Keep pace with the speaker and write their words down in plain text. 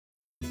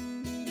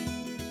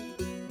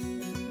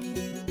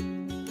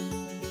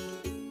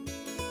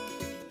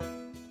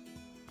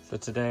So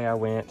today I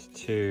went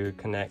to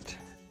connect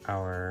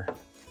our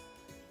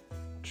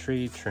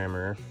tree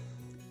trimmer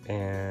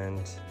and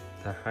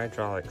the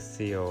hydraulic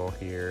seal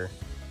here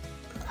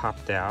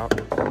popped out,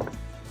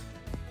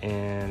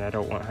 and I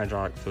don't want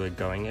hydraulic fluid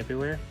going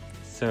everywhere.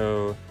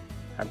 So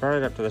I brought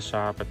it up to the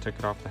shop, I took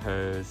it off the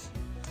hose,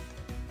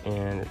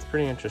 and it's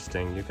pretty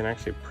interesting. You can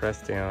actually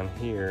press down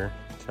here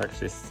to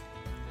actually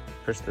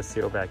push the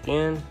seal back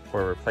in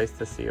or replace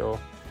the seal.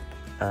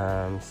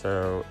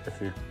 So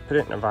if you put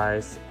it in a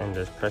vise and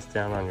just press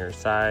down on your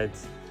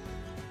sides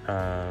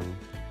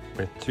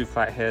with two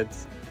flat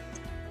heads,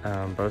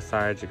 both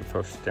sides, you can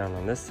push down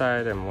on this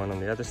side and one on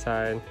the other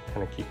side,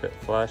 kind of keep it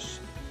flush.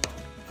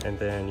 And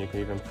then you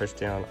can even push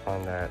down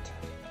on that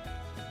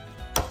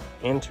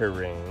enter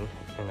ring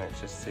and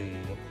actually see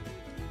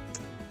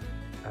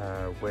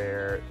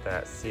where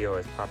that seal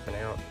is popping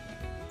out.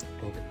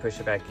 And you can push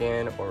it back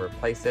in or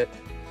replace it.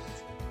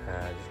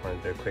 I just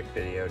wanted to do a quick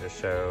video to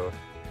show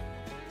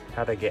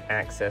how to get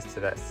access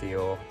to that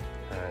seal.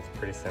 It's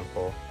pretty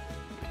simple.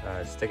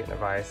 Stick it in a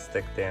vise,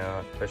 stick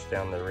down, push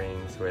down the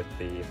rings with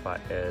the flat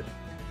head,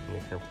 and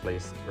you can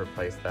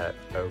replace that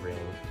O-ring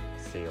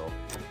seal.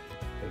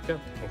 There you go.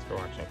 Thanks for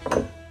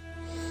watching.